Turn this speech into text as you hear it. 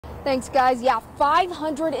Thanks, guys. Yeah,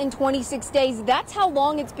 526 days. That's how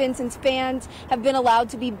long it's been since fans have been allowed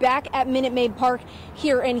to be back at Minute Maid Park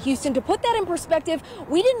here in Houston. To put that in perspective,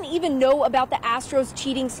 we didn't even know about the Astros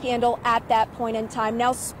cheating scandal at that point in time.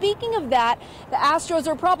 Now, speaking of that, the Astros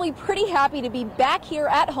are probably pretty happy to be back here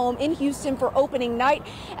at home in Houston for opening night,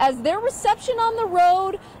 as their reception on the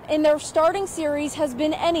road in their starting series has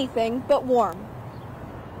been anything but warm.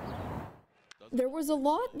 There was a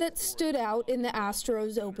lot that stood out in the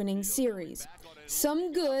Astros opening series.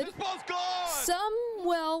 Some good, some,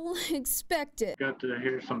 well, expected. Got to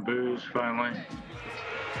hear some boos finally.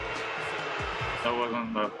 That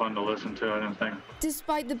wasn't fun to listen to, I didn't think.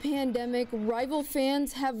 Despite the pandemic, rival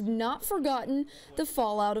fans have not forgotten the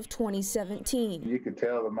fallout of 2017. You could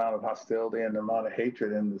tell the amount of hostility and the amount of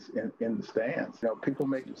hatred in the stands. You know, people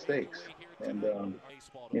make mistakes, and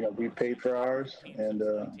you know, we paid for ours, and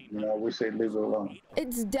you know, we say leave it alone.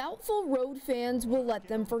 It's doubtful road fans will let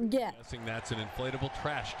them forget. I think that's an inflatable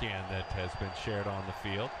trash can that has been shared on the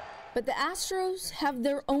field. But the Astros have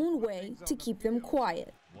their own way to keep them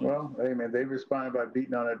quiet. Well, hey man, they responded by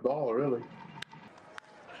beating on that ball, really.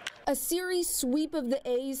 A series sweep of the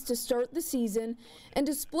A's to start the season, and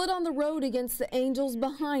to split on the road against the Angels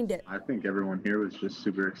behind it. I think everyone here was just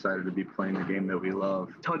super excited to be playing the game that we love.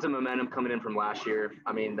 Tons of momentum coming in from last year.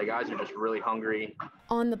 I mean, the guys are just really hungry.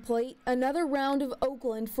 On the plate, another round of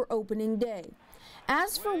Oakland for opening day.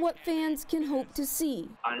 As for what fans can hope to see.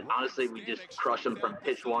 Honestly, we just crushed them from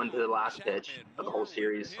pitch one to the last pitch of the whole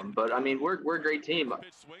series. But I mean, we're a great team.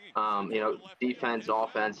 You know, defense,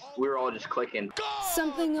 offense, we were all just clicking.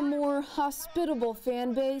 Something a more hospitable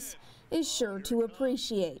fan base is sure to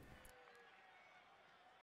appreciate.